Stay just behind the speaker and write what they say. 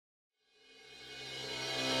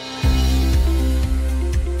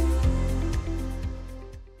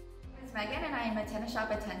shop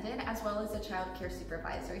attendant as well as a child care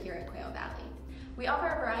supervisor here at Quail Valley. We offer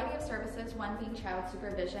a variety of services, one being child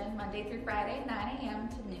supervision, Monday through Friday, 9 a.m.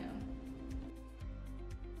 to noon.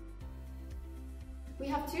 We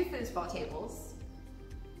have 2 foosball tables,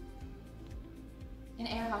 an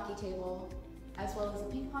air hockey table, as well as a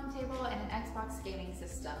ping pong table and an Xbox gaming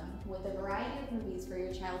system with a variety of movies for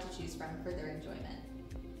your child to choose from for their enjoyment.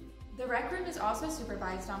 The rec room is also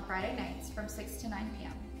supervised on Friday nights from 6 to 9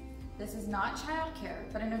 p.m. This is not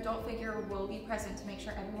childcare, but an adult figure will be present to make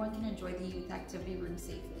sure everyone can enjoy the youth activity room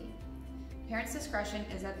safely. Parents' discretion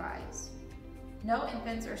is advised. No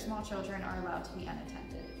infants or small children are allowed to be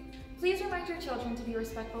unattended. Please remind your children to be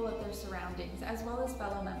respectful of their surroundings as well as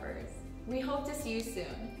fellow members. We hope to see you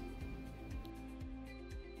soon.